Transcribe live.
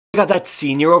God, that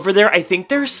senior over there, I think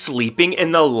they're sleeping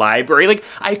in the library. Like,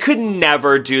 I could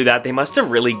never do that. They must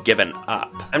have really given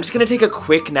up. I'm just gonna take a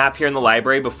quick nap here in the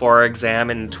library before our exam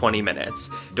in 20 minutes.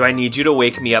 Do I need you to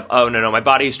wake me up? Oh, no, my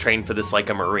body's trained for this like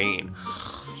a Marine.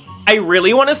 I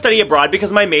really want to study abroad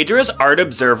because my major is art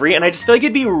observery, and I just feel like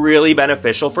it'd be really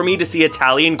beneficial for me to see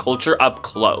Italian culture up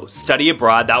close. Study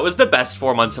abroad, that was the best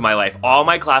 4 months of my life. All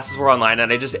my classes were online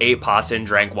and I just ate pasta and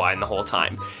drank wine the whole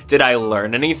time. Did I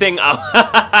learn anything?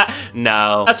 Oh,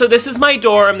 no. So this is my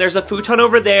dorm. There's a futon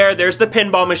over there. There's the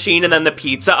pinball machine and then the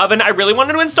pizza oven. I really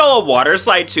wanted to install a water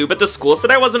slide too, but the school said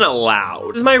I wasn't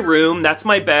allowed. This is my room. That's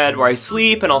my bed where I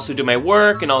sleep and also do my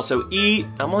work and also eat.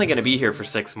 I'm only gonna be here for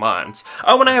 6 months.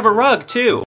 Oh, and I have a rug too.